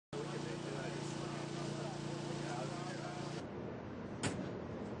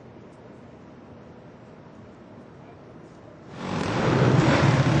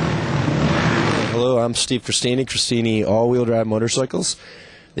I'm Steve Christini all-wheel drive motorcycles,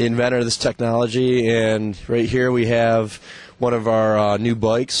 the inventor of this technology, and right here we have one of our new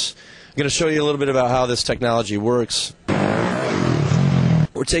bikes. I'm going to show you a little bit about how this technology works.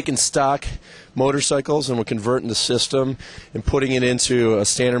 We're taking stock motorcycles and we're converting the system and putting it into a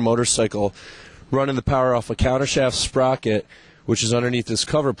standard motorcycle, running the power off a countershaft sprocket, which is underneath this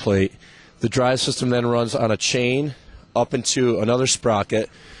cover plate. The drive system then runs on a chain up into another sprocket,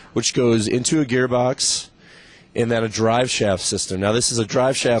 which goes into a gearbox, and then a drive shaft system. Now this is a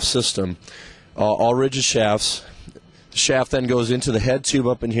drive shaft system, all rigid shafts. The shaft then goes into the head tube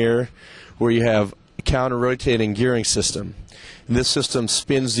up in here, where you have a counter-rotating gearing system. And this system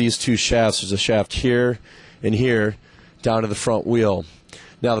spins these two shafts. There's a shaft here and here down to the front wheel.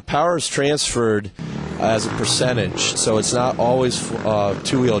 Now the power is transferred as a percentage, so it's not always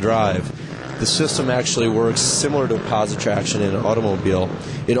two-wheel drive. The system actually works similar to positive traction in an automobile.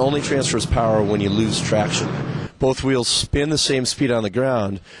 It only transfers power when you lose traction. Both wheels spin the same speed on the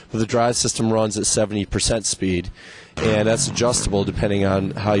ground, but the drive system runs at 70% speed, and that's adjustable depending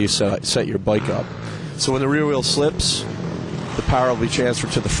on how you set your bike up. So when the rear wheel slips, the power will be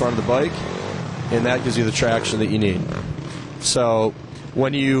transferred to the front of the bike, and that gives you the traction that you need. So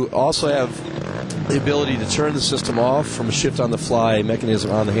when you also have the ability to turn the system off from a shift-on-the-fly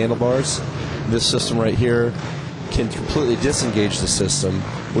mechanism on the handlebars, this system right here can completely disengage the system,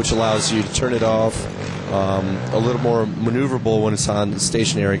 which allows you to turn it off a little more maneuverable when it's on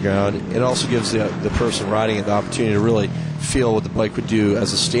stationary ground. It also gives the person riding it the opportunity to really feel what the bike would do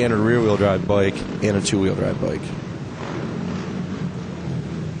as a standard rear-wheel drive bike and a two-wheel drive bike.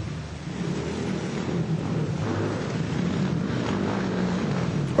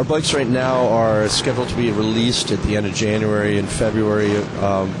 Our bikes right now are scheduled to be released at the end of January and February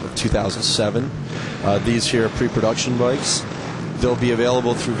of 2007. These here are pre-production bikes. They'll be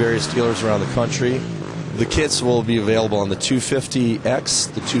available through various dealers around the country. The kits will be available on the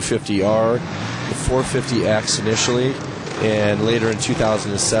 250X, the 250R, the 450X initially, and later in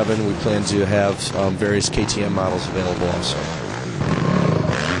 2007 we plan to have various KTM models available also. I'm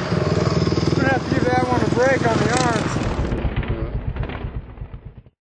going to have to give that one a break on the arm.